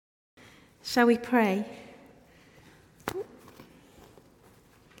Shall we pray?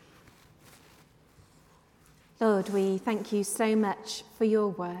 Lord, we thank you so much for your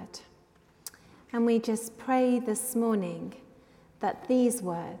word. And we just pray this morning that these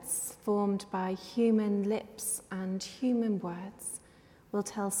words, formed by human lips and human words, will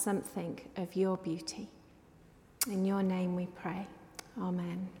tell something of your beauty. In your name we pray.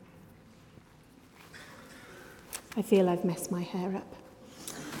 Amen. I feel I've messed my hair up.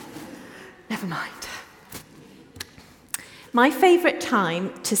 Never mind. My favourite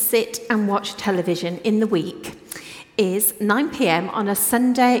time to sit and watch television in the week is 9 p.m. on a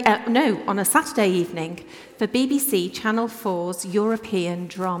Saturday evening for BBC Channel 4's European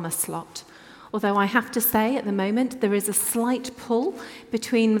drama slot. Although I have to say, at the moment, there is a slight pull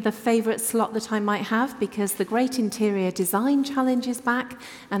between the favourite slot that I might have because the Great Interior Design Challenge is back,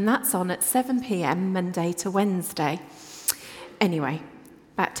 and that's on at 7 p.m. Monday to Wednesday. Anyway,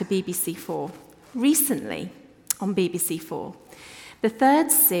 back to BBC 4. Recently, on BBC 4, the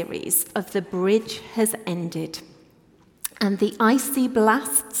third series of The Bridge has ended, and the icy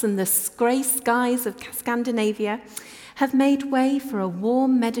blasts and the grey skies of Scandinavia have made way for a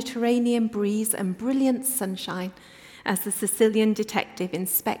warm Mediterranean breeze and brilliant sunshine as the Sicilian detective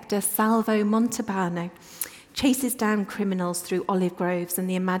Inspector Salvo Montalbano chases down criminals through olive groves and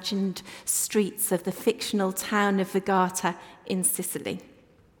the imagined streets of the fictional town of Vigata in Sicily.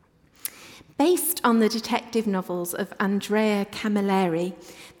 Based on the detective novels of Andrea Camilleri,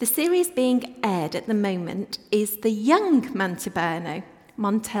 the series being aired at the moment is The Young Montalbano,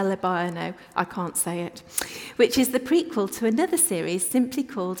 I can't say it, which is the prequel to another series simply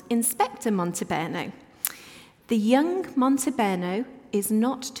called Inspector Montalbano. The Young Montalbano is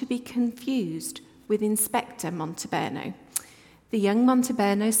not to be confused with Inspector Montalbano. The young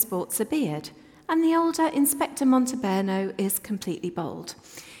Montalbano sports a beard, and the older Inspector Montalbano is completely bald.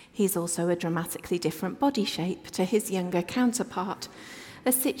 He's also a dramatically different body shape to his younger counterpart,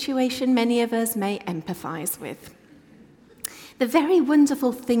 a situation many of us may empathise with. The very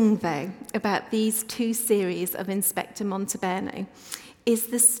wonderful thing, though, about these two series of Inspector Montalbano is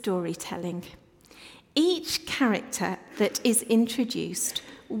the storytelling. Each character that is introduced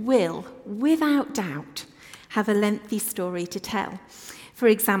will, without doubt, have a lengthy story to tell. For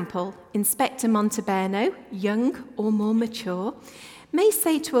example, Inspector Montalbano, young or more mature, may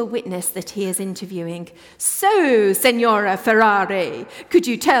say to a witness that he is interviewing, "So, Signora Ferrari, could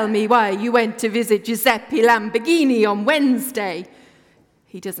you tell me why you went to visit Giuseppe Lamborghini on Wednesday?"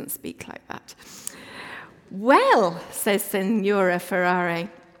 He doesn't speak like that. "Well," says Signora Ferrari,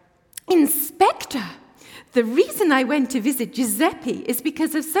 "Inspector, the reason I went to visit Giuseppe is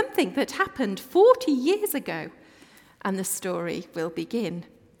because of something that happened 40 years ago." And the story will begin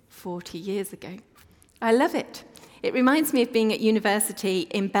 40 years ago. I love it. It reminds me of being at university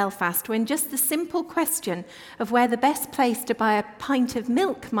in Belfast when just the simple question of where the best place to buy a pint of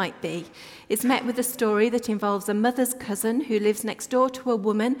milk might be is met with a story that involves a mother's cousin who lives next door to a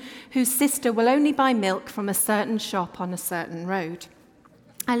woman whose sister will only buy milk from a certain shop on a certain road.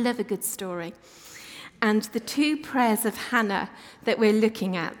 I love a good story. And the two prayers of Hannah that we're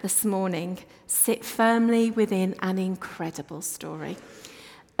looking at this morning sit firmly within an incredible story.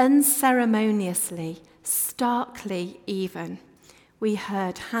 Unceremoniously, starkly even, we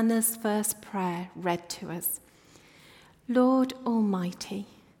heard Hannah's first prayer read to us. "Lord Almighty,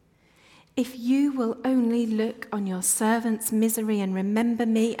 if you will only look on your servant's misery and remember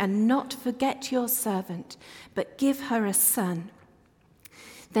me and not forget your servant, but give her a son,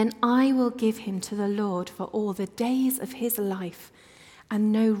 then I will give him to the Lord for all the days of his life,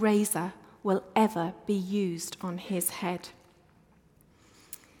 and no razor will ever be used on his head."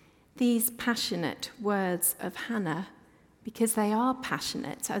 These passionate words of Hannah, because they are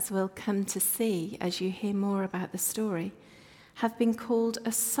passionate, as we'll come to see as you hear more about the story, have been called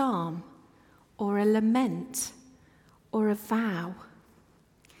a psalm or a lament or a vow.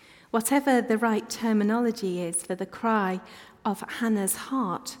 Whatever the right terminology is for the cry of Hannah's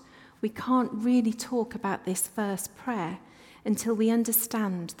heart, we can't really talk about this first prayer until we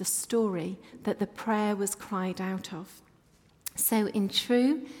understand the story that the prayer was cried out of. So in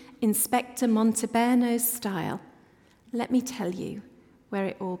true Inspector Montalbano's style, let me tell you where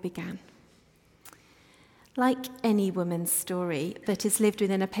it all began. Like any woman's story that is lived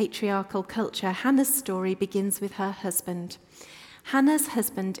within a patriarchal culture, Hannah's story begins with her husband. Hannah's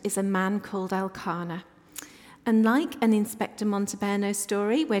husband is a man called Elkanah. Unlike an Inspector Montalbano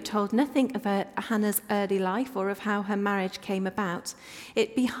story, we're told nothing of Hannah's early life or of how her marriage came about.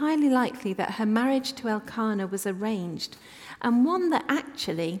 It'd be highly likely that her marriage to Elkanah was arranged, and one that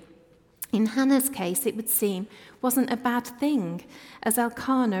actually In Hannah's case, it would seem, wasn't a bad thing, as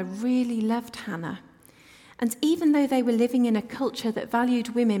Elkanah really loved Hannah. And even though they were living in a culture that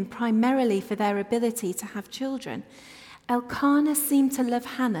valued women primarily for their ability to have children, Elkanah seemed to love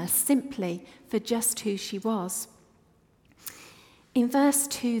Hannah simply for just who she was. In verse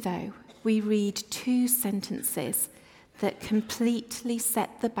 2, though, we read two sentences that completely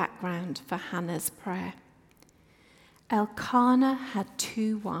set the background for Hannah's prayer. Elkanah had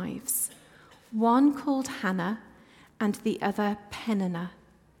two wives, one called Hannah and the other Peninnah.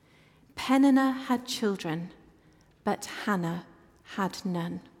 Peninnah had children, but Hannah had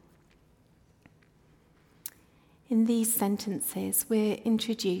none. In these sentences, we're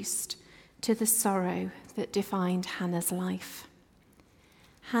introduced to the sorrow that defined Hannah's life.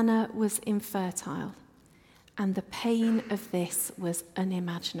 Hannah was infertile, and the pain of this was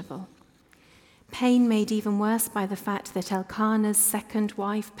unimaginable. Pain made even worse by the fact that Elkanah's second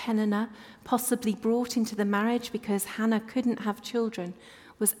wife, Peninnah, possibly brought into the marriage because Hannah couldn't have children,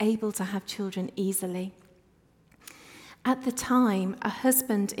 was able to have children easily. At the time, a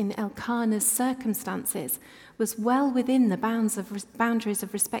husband in Elkanah's circumstances was well within the boundaries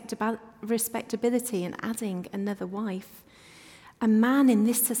of respectability in adding another wife. A man in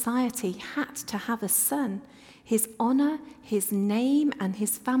this society had to have a son. His honor, his name, and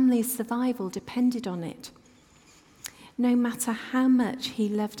his family's survival depended on it. No matter how much he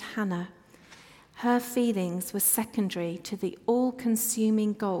loved Hannah, her feelings were secondary to the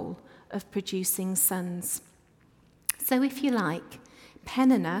all-consuming goal of producing sons. So if you like,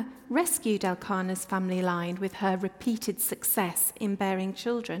 Peninnah rescued Elkanah's family line with her repeated success in bearing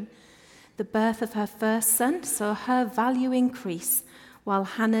children. The birth of her first son saw her value increase, while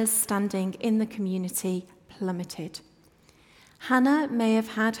Hannah's standing in the community plummeted. Hannah may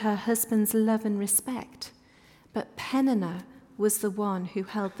have had her husband's love and respect, but Peninnah was the one who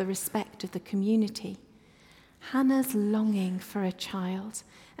held the respect of the community. Hannah's longing for a child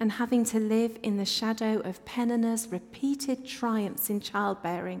and having to live in the shadow of Peninnah's repeated triumphs in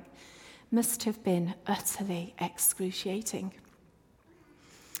childbearing must have been utterly excruciating.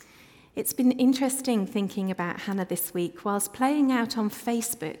 It's been interesting thinking about Hannah this week, whilst playing out on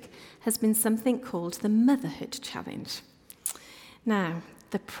Facebook has been something called the Motherhood Challenge. Now,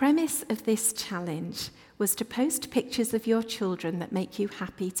 the premise of this challenge was to post pictures of your children that make you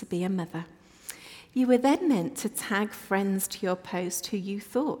happy to be a mother. You were then meant to tag friends to your post who you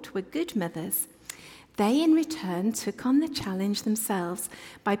thought were good mothers. They, in return, took on the challenge themselves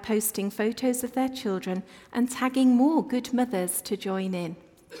by posting photos of their children and tagging more good mothers to join in.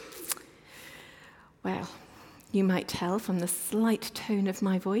 Well, you might tell from the slight tone of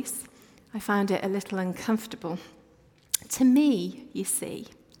my voice, I found it a little uncomfortable. To me, you see,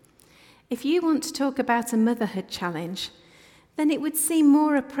 if you want to talk about a motherhood challenge, then it would seem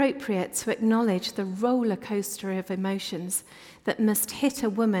more appropriate to acknowledge the roller coaster of emotions that must hit a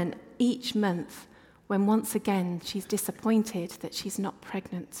woman each month when once again she's disappointed that she's not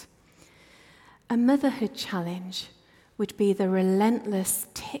pregnant. A motherhood challenge would be the relentless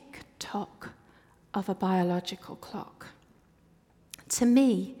tick-tock of a biological clock. To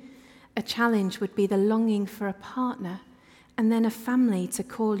me, a challenge would be the longing for a partner and then a family to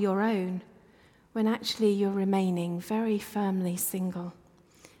call your own, when actually you're remaining very firmly single,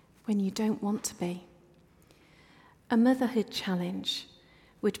 when you don't want to be. A motherhood challenge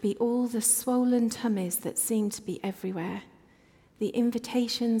would be all the swollen tummies that seem to be everywhere, the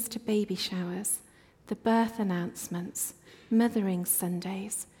invitations to baby showers, the birth announcements, mothering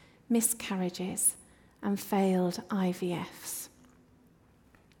Sundays, miscarriages, and failed IVFs.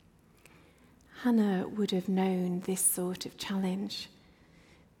 Hannah would have known this sort of challenge.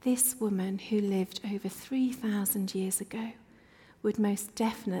 This woman who lived over 3,000 years ago would most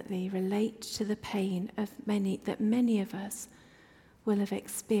definitely relate to the pain of that many of us will have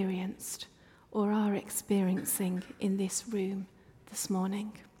experienced or are experiencing in this room this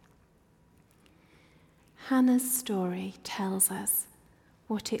morning. Hannah's story tells us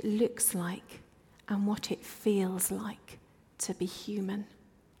what it looks like and what it feels like to be human.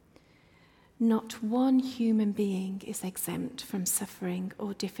 Not one human being is exempt from suffering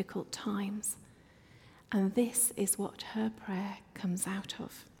or difficult times, and this is what her prayer comes out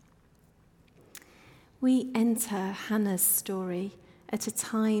of. We enter Hannah's story at a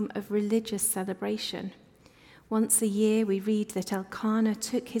time of religious celebration. Once a year, we read that Elkanah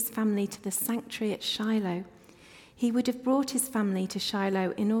took his family to the sanctuary at Shiloh. He would have brought his family to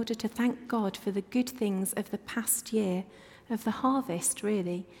Shiloh in order to thank God for the good things of the past year, of the harvest,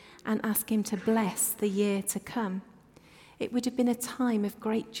 really, and ask him to bless the year to come. It would have been a time of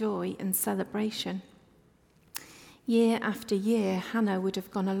great joy and celebration. Year after year, Hannah would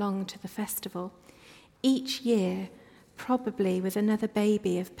have gone along to the festival, each year probably with another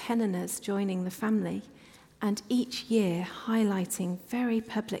baby of Peninnah's joining the family, and each year highlighting very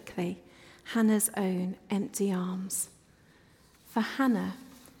publicly Hannah's own empty arms. For Hannah,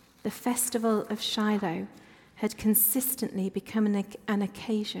 the festival of Shiloh had consistently become an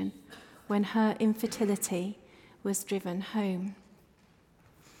occasion when her infertility was driven home.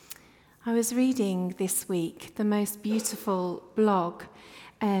 I was reading this week the most beautiful blog.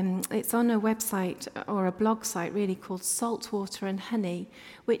 It's on a website, or a blog site really, called Saltwater and Honey,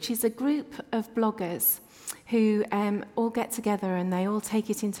 which is a group of bloggers who all get together and they all take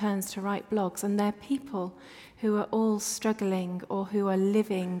it in turns to write blogs. And they're people who are all struggling, or who are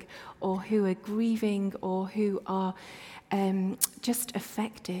living, or who are grieving, or who are just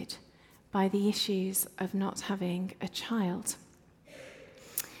affected by the issues of not having a child.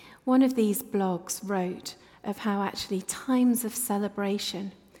 One of these blogs wrote of how actually times of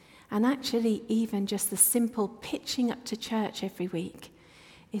celebration, and actually even just the simple pitching up to church every week,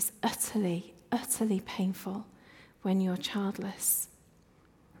 is utterly, utterly painful when you're childless.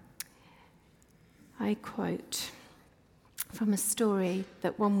 I quote from a story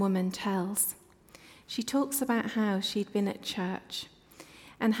that one woman tells. She talks about how she'd been at church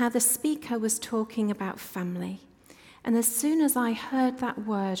and how the speaker was talking about family. And as soon as I heard that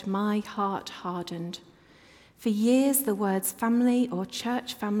word, my heart hardened. For years, the words family or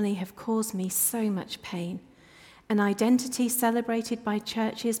church family have caused me so much pain. An identity celebrated by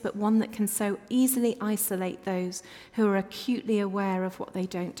churches, but one that can so easily isolate those who are acutely aware of what they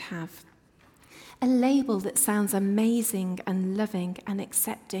don't have. A label that sounds amazing and loving and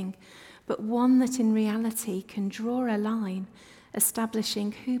accepting, but one that in reality can draw a line,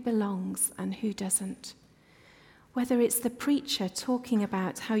 establishing who belongs and who doesn't. Whether it's the preacher talking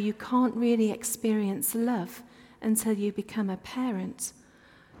about how you can't really experience love until you become a parent,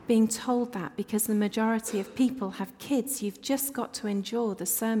 being told that because the majority of people have kids, you've just got to endure the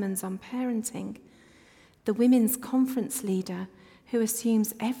sermons on parenting. The women's conference leader who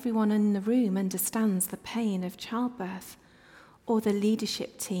assumes everyone in the room understands the pain of childbirth, or the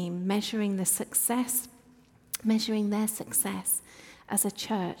leadership team measuring their success as a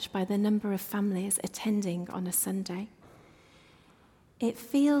church by the number of families attending on a Sunday. It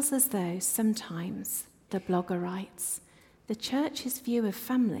feels as though sometimes, the blogger writes, the church's view of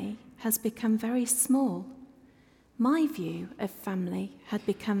family has become very small. My view of family had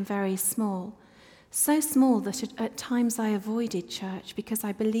become very small, so small that at times I avoided church because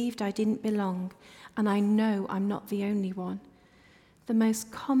I believed I didn't belong, and I know I'm not the only one. The most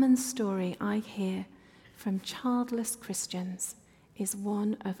common story I hear from childless Christians is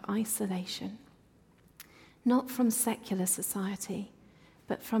one of isolation, not from secular society,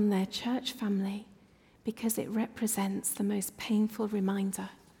 but from their church family, because it represents the most painful reminder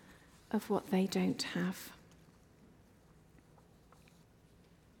of what they don't have.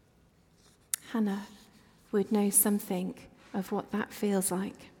 Hannah would know something of what that feels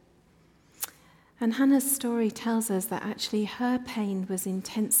like. And Hannah's story tells us that actually her pain was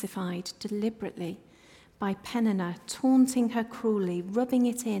intensified deliberately by Peninnah taunting her cruelly, rubbing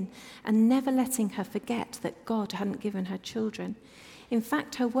it in, and never letting her forget that God hadn't given her children. In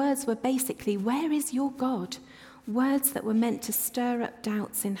fact, her words were basically, "Where is your God?" Words that were meant to stir up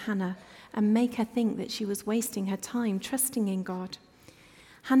doubts in Hannah and make her think that she was wasting her time trusting in God.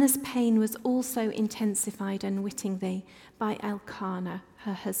 Hannah's pain was also intensified unwittingly by Elkanah,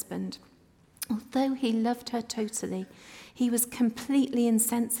 her husband. Although he loved her totally, he was completely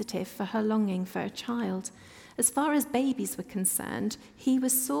insensitive for her longing for a child. As far as babies were concerned, he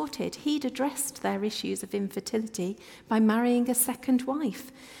was sorted. He'd addressed their issues of infertility by marrying a second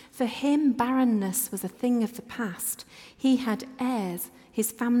wife. For him, barrenness was a thing of the past. He had heirs.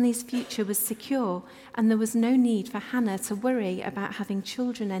 His family's future was secure, and there was no need for Hannah to worry about having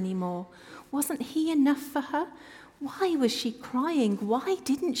children anymore. Wasn't he enough for her? Why was she crying? Why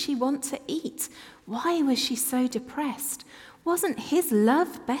didn't she want to eat? Why was she so depressed? Wasn't his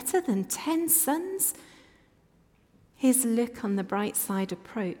love better than 10 sons? His look on the bright side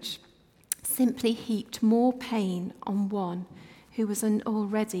approach simply heaped more pain on one who was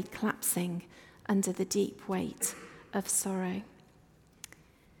already collapsing under the deep weight of sorrow.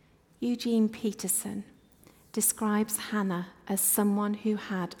 Eugene Peterson describes Hannah as someone who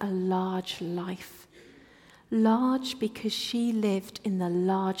had a large life. Large because she lived in the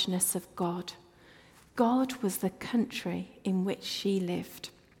largeness of God. God was the country in which she lived.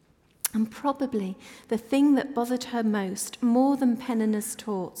 And probably the thing that bothered her most, more than Peninnah's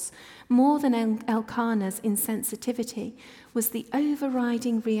taunts, more than Elkanah's insensitivity, was the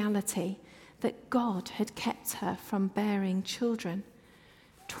overriding reality that God had kept her from bearing children.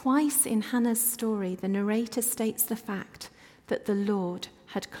 Twice in Hannah's story, the narrator states the fact that the Lord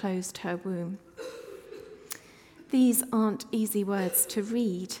had closed her womb. These aren't easy words to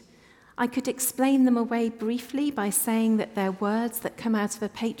read. I could explain them away briefly by saying that they're words that come out of a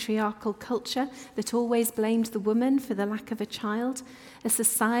patriarchal culture that always blamed the woman for the lack of a child, a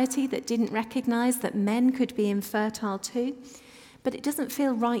society that didn't recognize that men could be infertile too. But it doesn't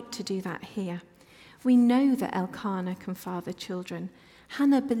feel right to do that here. We know that Elkanah can father children.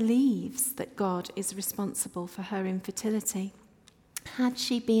 Hannah believes that God is responsible for her infertility. Had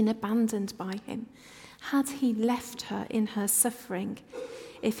she been abandoned by him? Had he left her in her suffering?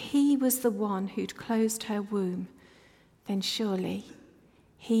 If he was the one who'd closed her womb, then surely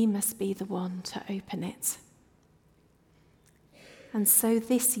he must be the one to open it. And so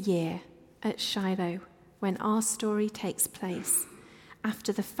this year at Shiloh, when our story takes place,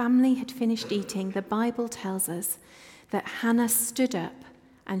 after the family had finished eating, the Bible tells us that Hannah stood up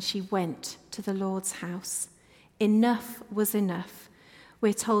and she went to the Lord's house. Enough was enough.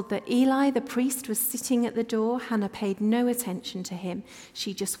 We're told that Eli, the priest, was sitting at the door. Hannah paid no attention to him.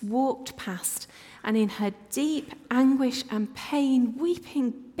 She just walked past, and in her deep anguish and pain,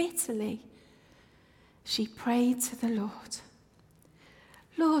 weeping bitterly, she prayed to the Lord.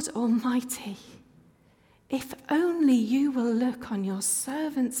 Lord Almighty, if only you will look on your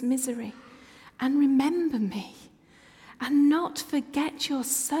servant's misery and remember me, and not forget your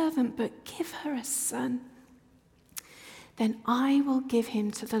servant, but give her a son, then I will give him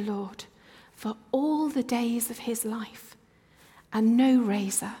to the Lord for all the days of his life, and no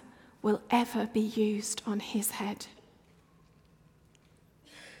razor will ever be used on his head.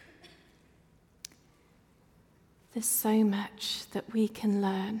 There's so much that we can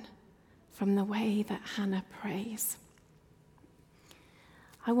learn from the way that Hannah prays.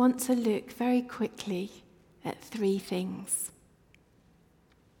 I want to look very quickly at three things.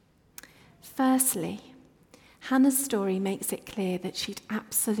 Firstly, Hannah's story makes it clear that she'd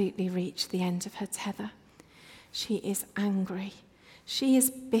absolutely reached the end of her tether. She is angry. She is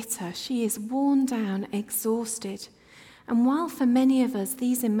bitter. She is worn down, exhausted. And while for many of us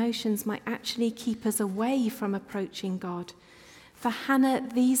these emotions might actually keep us away from approaching God, for Hannah,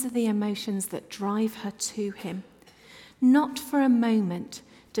 these are the emotions that drive her to him. Not for a moment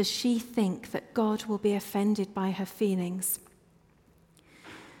does she think that God will be offended by her feelings.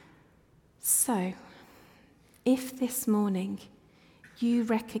 So, if this morning you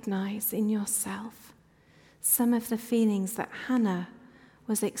recognize in yourself some of the feelings that Hannah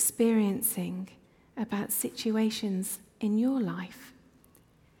was experiencing about situations in your life,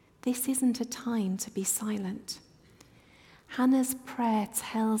 this isn't a time to be silent. Hannah's prayer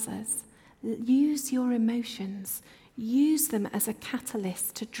tells us, use your emotions, use them as a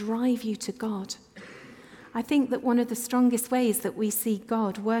catalyst to drive you to God. I think that one of the strongest ways that we see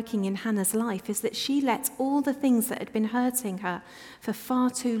God working in Hannah's life is that she lets all the things that had been hurting her for far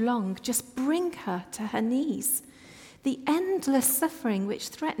too long just bring her to her knees. The endless suffering which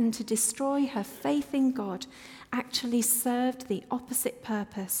threatened to destroy her faith in God actually served the opposite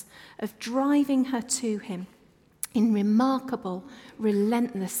purpose of driving her to him in remarkable,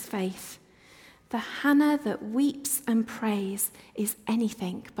 relentless faith. The Hannah that weeps and prays is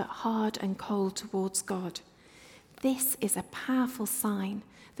anything but hard and cold towards God. This is a powerful sign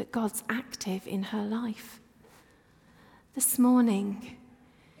that God's active in her life. This morning,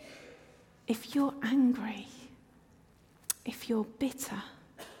 if you're angry, if you're bitter,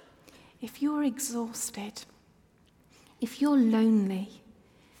 if you're exhausted, if you're lonely,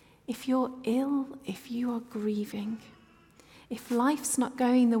 if you're ill, if you are grieving, if life's not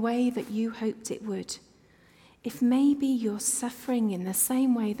going the way that you hoped it would, if maybe you're suffering in the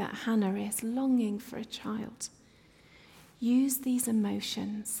same way that Hannah is, longing for a child, use these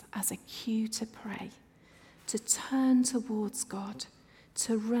emotions as a cue to pray, to turn towards God,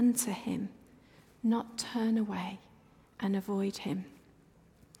 to run to him, not turn away and avoid him.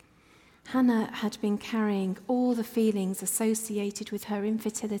 Hannah had been carrying all the feelings associated with her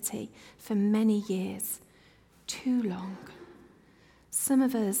infertility for many years, too long. Some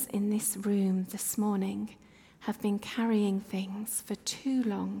of us in this room this morning have been carrying things for too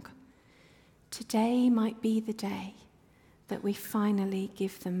long. Today might be the day that we finally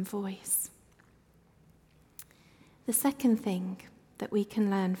give them voice. The second thing that we can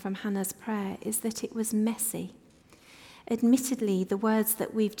learn from Hannah's prayer is that it was messy. Admittedly, the words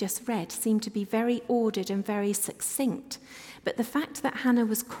that we've just read seem to be very ordered and very succinct, but the fact that Hannah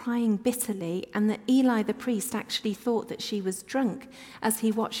was crying bitterly and that Eli the priest actually thought that she was drunk as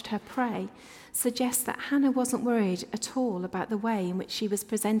he watched her pray suggests that Hannah wasn't worried at all about the way in which she was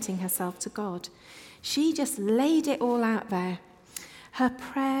presenting herself to God. She just laid it all out there. Her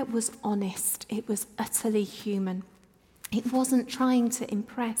prayer was honest. It was utterly human. It wasn't trying to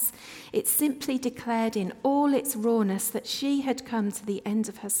impress. It simply declared in all its rawness that she had come to the end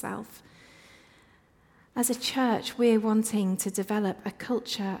of herself. As a church, we're wanting to develop a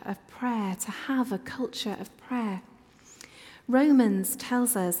culture of prayer, to have a culture of prayer. Romans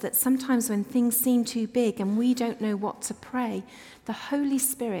tells us that sometimes when things seem too big and we don't know what to pray, the Holy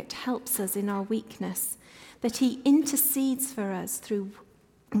Spirit helps us in our weakness, that he intercedes for us through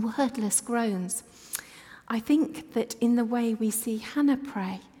wordless groans. I think that in the way we see Hannah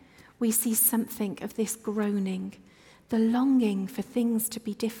pray, we see something of this groaning, the longing for things to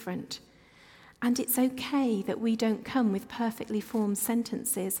be different. And it's okay that we don't come with perfectly formed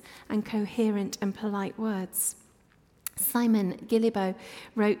sentences and coherent and polite words. Simon Guillebeau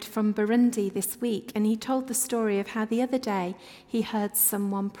wrote from Burundi this week, and he told the story of how the other day he heard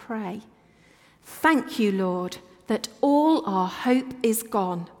someone pray, "Thank you, Lord, that all our hope is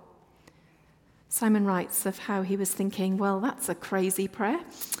gone." Simon writes of how he was thinking, well, that's a crazy prayer.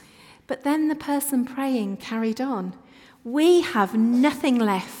 But then the person praying carried on, "We have nothing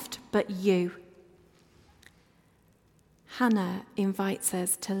left but you." Hannah invites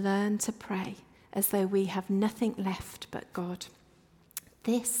us to learn to pray as though we have nothing left but God.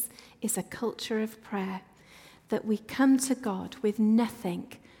 This is a culture of prayer, that we come to God with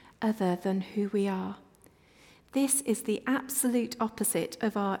nothing other than who we are. This is the absolute opposite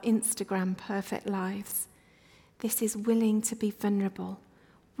of our Instagram perfect lives. This is willing to be vulnerable,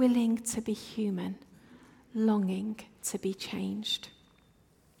 willing to be human, longing to be changed.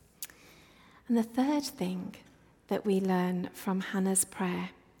 And the third thing that we learn from Hannah's prayer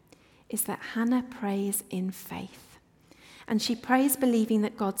is that Hannah prays in faith. And she prays believing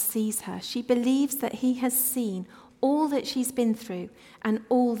that God sees her. She believes that he has seen all that she's been through and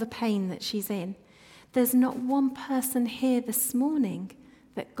all the pain that she's in. There's not one person here this morning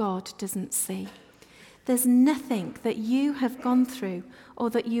that God doesn't see. There's nothing that you have gone through or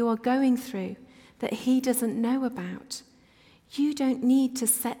that you are going through that he doesn't know about. You don't need to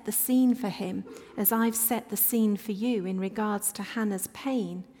set the scene for him as I've set the scene for you in regards to Hannah's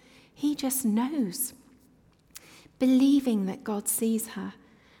pain. He just knows. Believing that God sees her,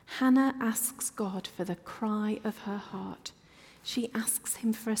 Hannah asks God for the cry of her heart. She asks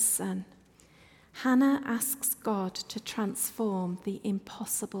him for a son. Hannah asks God to transform the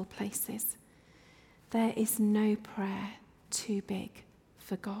impossible places. There is no prayer too big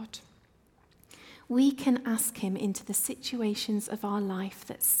for God. We can ask him into the situations of our life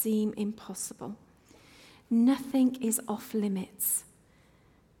that seem impossible. Nothing is off limits.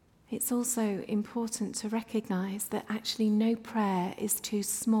 It's also important to recognize that actually no prayer is too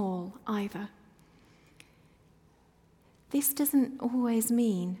small either. This doesn't always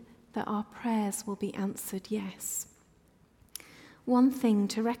mean that our prayers will be answered yes. One thing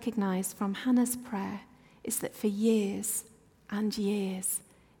to recognize from Hannah's prayer is that for years and years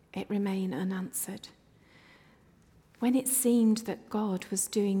it remained unanswered. When it seemed that God was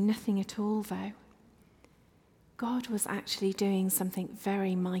doing nothing at all, though, God was actually doing something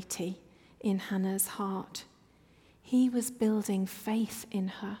very mighty in Hannah's heart. He was building faith in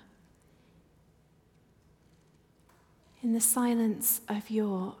her. In the silence of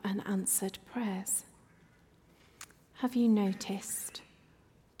your unanswered prayers, have you noticed,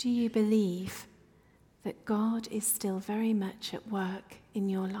 do you believe that God is still very much at work in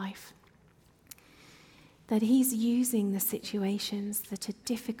your life? That he's using the situations that are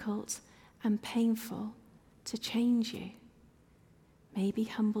difficult and painful to change you, maybe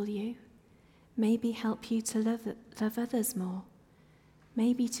humble you, maybe help you to love others more,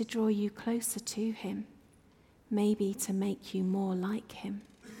 maybe to draw you closer to him, maybe to make you more like him.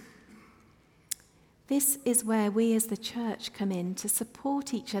 This is where we as the church come in to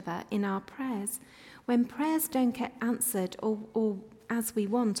support each other in our prayers. When prayers don't get answered or as we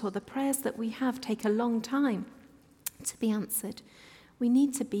want, or the prayers that we have take a long time to be answered, we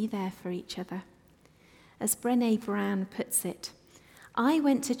need to be there for each other. As Brené Brown puts it, I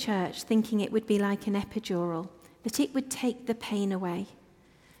went to church thinking it would be like an epidural, that it would take the pain away.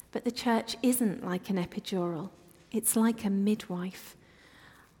 But the church isn't like an epidural. It's like a midwife.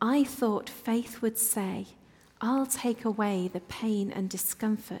 I thought faith would say, I'll take away the pain and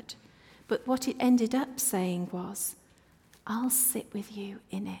discomfort. But what it ended up saying was, I'll sit with you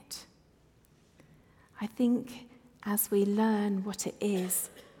in it. I think as we learn what it is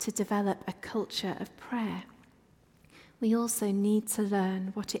to develop a culture of prayer, we also need to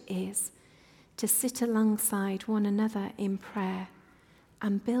learn what it is to sit alongside one another in prayer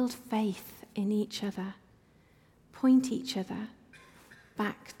and build faith in each other, point each other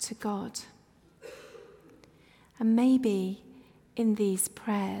back to God. And maybe in these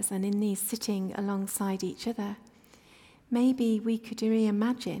prayers and in these sitting alongside each other, maybe we could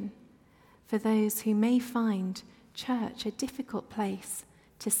reimagine for those who may find church a difficult place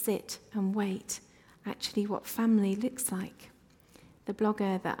to sit and wait, actually what family looks like. The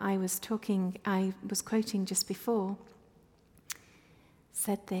blogger that I was quoting just before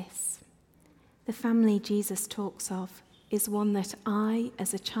said this: "The family Jesus talks of is one that I,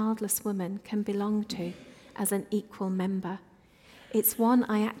 as a childless woman, can belong to as an equal member. It's one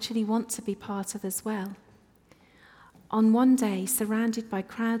I actually want to be part of as well." On one day, surrounded by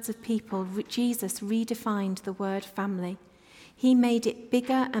crowds of people, Jesus redefined the word family. He made it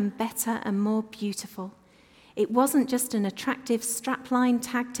bigger and better and more beautiful. It wasn't just an attractive strapline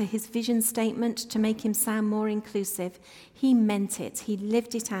tag to his vision statement to make him sound more inclusive. He meant it. He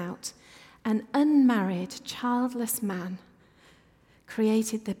lived it out. An unmarried, childless man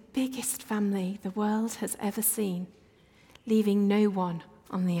created the biggest family the world has ever seen, leaving no one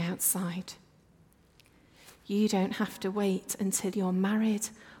on the outside. You don't have to wait until you're married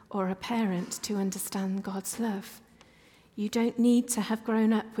or a parent to understand God's love. You don't need to have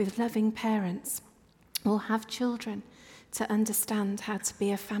grown up with loving parents or have children to understand how to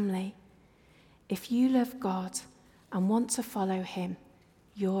be a family. If you love God and want to follow him,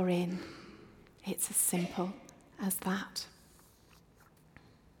 you're in. It's as simple as that.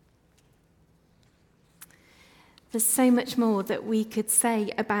 There's so much more that we could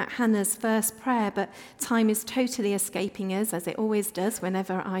say about Hannah's first prayer, but time is totally escaping us, as it always does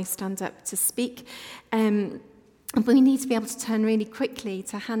whenever I stand up to speak. We need to be able to turn really quickly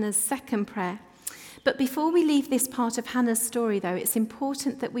to Hannah's second prayer. But before we leave this part of Hannah's story, though, it's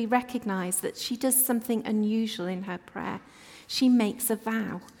important that we recognise that she does something unusual in her prayer. She makes a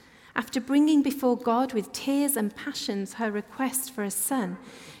vow. After bringing before God with tears and passions her request for a son,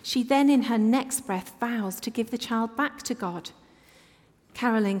 she then in her next breath vows to give the child back to God.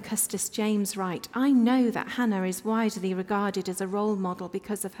 Carolyn Custis James writes, "I know that Hannah is widely regarded as a role model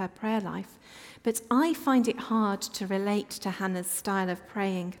because of her prayer life, but I find it hard to relate to Hannah's style of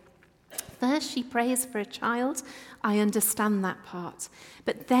praying. First, she prays for a child. I understand that part.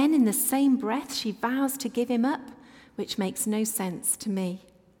 But then in the same breath, she vows to give him up, which makes no sense to me."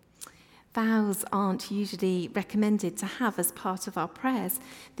 Vows aren't usually recommended to have as part of our prayers.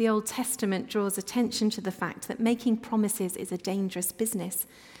 The Old Testament draws attention to the fact that making promises is a dangerous business.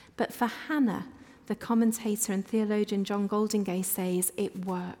 But for Hannah, the commentator and theologian John Goldingay says it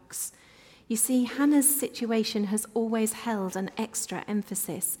works. You see, Hannah's situation has always held an extra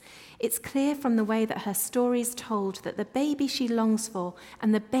emphasis. It's clear from the way that her story is told that the baby she longs for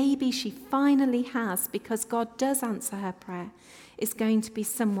and the baby she finally has, because God does answer her prayer, is going to be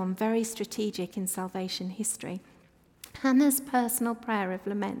someone very strategic in salvation history. Hannah's personal prayer of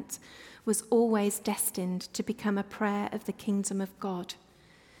lament was always destined to become a prayer of the kingdom of God.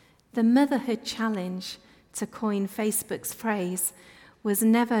 The motherhood challenge, to coin Facebook's phrase, was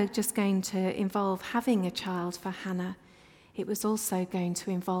never just going to involve having a child for Hannah. It was also going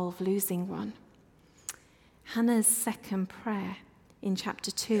to involve losing one. Hannah's second prayer in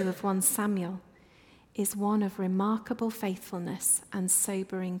chapter 2 of 1 Samuel is one of remarkable faithfulness and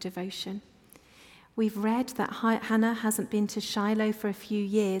sobering devotion. We've read that Hannah hasn't been to Shiloh for a few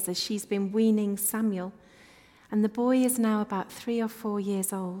years as she's been weaning Samuel, and the boy is now about 3 or 4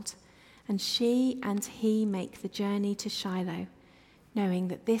 years old, and she and he make the journey to Shiloh, knowing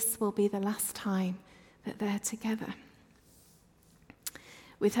that this will be the last time that they're together.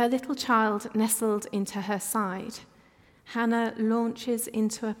 With her little child nestled into her side, Hannah launches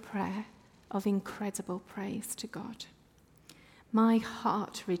into a prayer of incredible praise to God. "My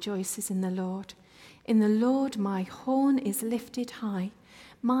heart rejoices in the Lord. In the Lord my horn is lifted high.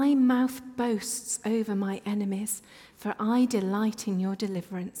 My mouth boasts over my enemies, for I delight in your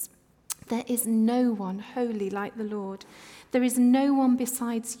deliverance. There is no one holy like the Lord. There is no one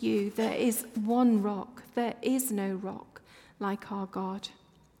besides you. There is one rock. There is no rock like our God."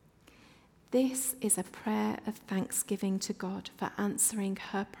 This is a prayer of thanksgiving to God for answering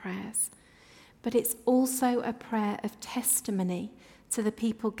her prayers. But it's also a prayer of testimony to the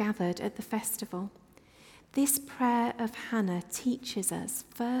people gathered at the festival. This prayer of Hannah teaches us,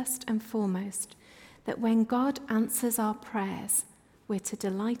 first and foremost, that when God answers our prayers, we're to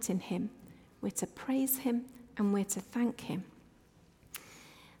delight in him, we're to praise him, and we're to thank him.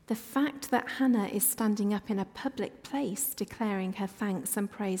 The fact that Hannah is standing up in a public place declaring her thanks and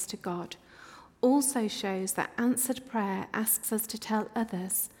praise to God also shows that answered prayer asks us to tell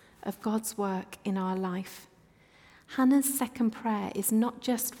others of God's work in our life. Hannah's second prayer is not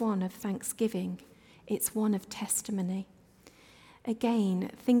just one of thanksgiving, it's one of testimony.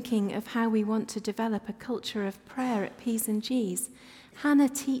 Again, thinking of how we want to develop a culture of prayer at P&Gs, Hannah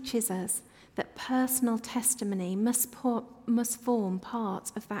teaches us that personal testimony must form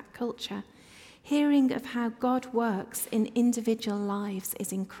part of that culture. Hearing of how God works in individual lives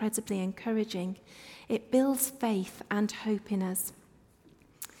is incredibly encouraging. It builds faith and hope in us.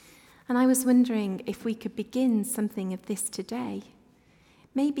 And I was wondering if we could begin something of this today.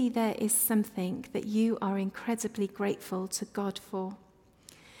 Maybe there is something that you are incredibly grateful to God for.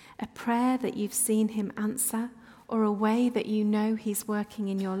 A prayer that you've seen him answer, or a way that you know he's working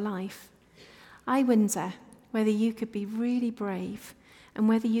in your life. I wonder whether you could be really brave and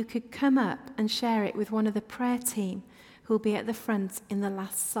whether you could come up and share it with one of the prayer team who will be at the front in the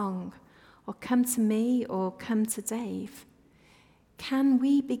last song, or come to me or come to Dave. Can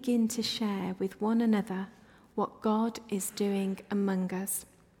we begin to share with one another what God is doing among us?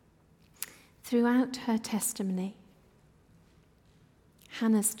 Throughout her testimony,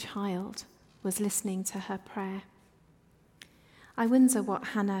 Hannah's child was listening to her prayer. I wonder what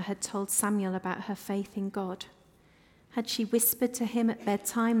Hannah had told Samuel about her faith in God. Had she whispered to him at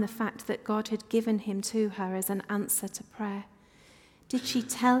bedtime the fact that God had given him to her as an answer to prayer? Did she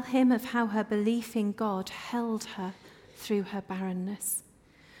tell him of how her belief in God held her through her barrenness?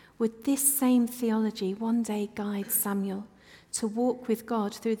 Would this same theology one day guide Samuel to walk with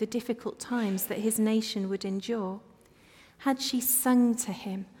God through the difficult times that his nation would endure? Had she sung to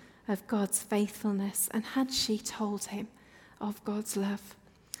him of God's faithfulness, and had she told him of God's love,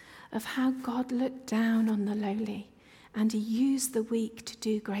 of how God looked down on the lowly and he used the weak to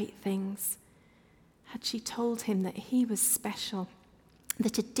do great things? Had she told him that he was special,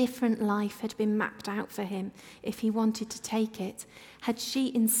 that a different life had been mapped out for him if he wanted to take it? Had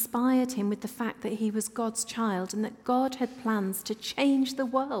she inspired him with the fact that he was God's child and that God had plans to change the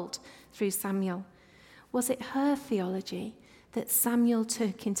world through Samuel? Was it her theology that Samuel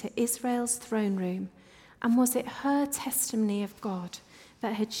took into Israel's throne room? And was it her testimony of God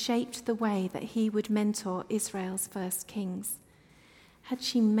that had shaped the way that he would mentor Israel's first kings? Had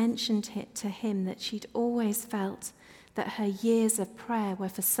she mentioned it to him that she'd always felt that her years of prayer were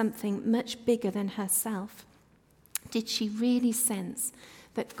for something much bigger than herself? Did she really sense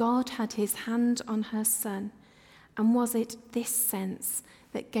that God had his hand on her son? And was it this sense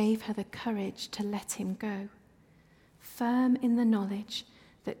that gave her the courage to let him go? Firm in the knowledge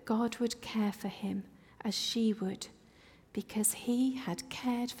that God would care for him as she would, because he had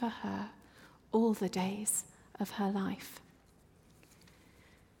cared for her all the days of her life.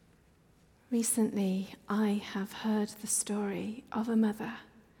 Recently, I have heard the story of a mother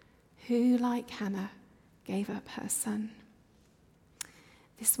who, like Hannah, gave up her son.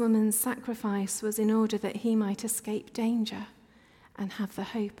 This woman's sacrifice was in order that he might escape danger and have the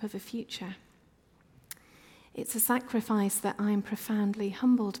hope of a future. It's a sacrifice that I'm profoundly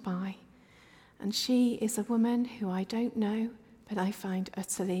humbled by, and she is a woman who I don't know, but I find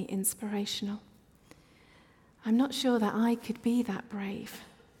utterly inspirational. I'm not sure that I could be that brave.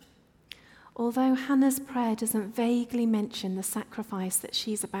 Although Hannah's prayer doesn't vaguely mention the sacrifice that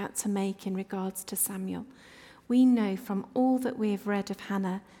she's about to make in regards to Samuel, we know from all that we have read of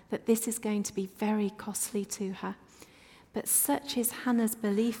Hannah that this is going to be very costly to her. But such is Hannah's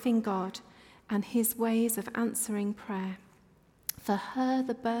belief in God and his ways of answering prayer. For her,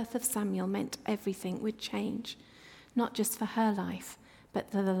 the birth of Samuel meant everything would change, not just for her life, but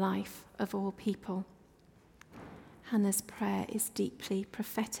for the life of all people. Hannah's prayer is deeply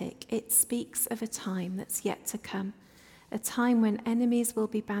prophetic. It speaks of a time that's yet to come, a time when enemies will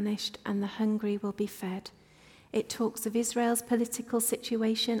be banished and the hungry will be fed. It talks of Israel's political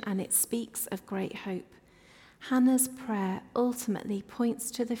situation, and it speaks of great hope. Hannah's prayer ultimately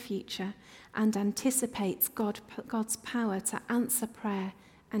points to the future and anticipates God's power to answer prayer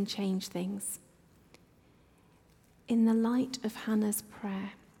and change things. In the light of Hannah's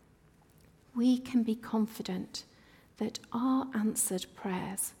prayer, we can be confident that our answered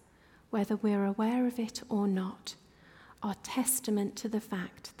prayers, whether we're aware of it or not, are testament to the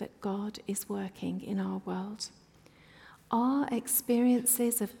fact that God is working in our world. Our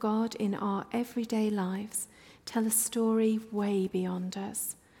experiences of God in our everyday lives tell a story way beyond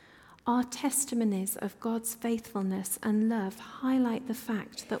us. Our testimonies of God's faithfulness and love highlight the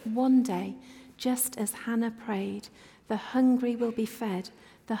fact that one day, just as Hannah prayed, the hungry will be fed,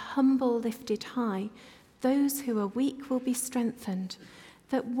 the humble lifted high, those who are weak will be strengthened,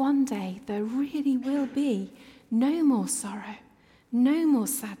 that one day there really will be no more sorrow, no more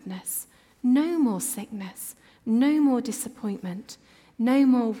sadness, no more sickness, no more disappointment, no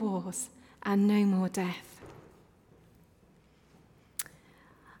more wars, and no more death.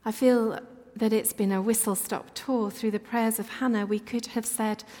 I feel that it's been a whistle-stop tour through the prayers of Hannah. We could have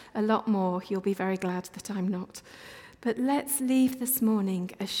said a lot more. You'll be very glad that I'm not. But let's leave this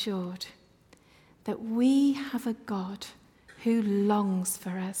morning assured that we have a God who longs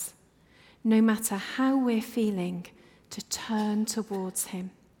for us, no matter how we're feeling, to turn towards him.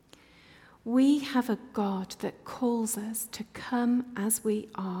 We have a God that calls us to come as we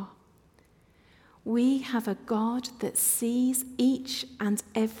are. We have a God that sees each and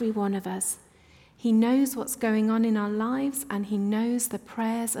every one of us. He knows what's going on in our lives, and he knows the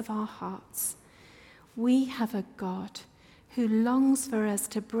prayers of our hearts. We have a God who longs for us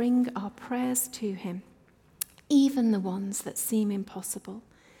to bring our prayers to him, even the ones that seem impossible.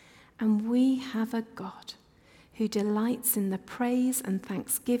 And we have a God who delights in the praise and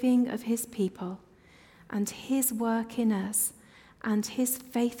thanksgiving of his people, and his work in us and his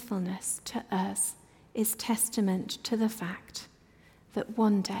faithfulness to us is testament to the fact that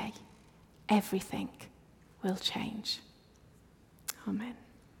one day everything will change. Amen.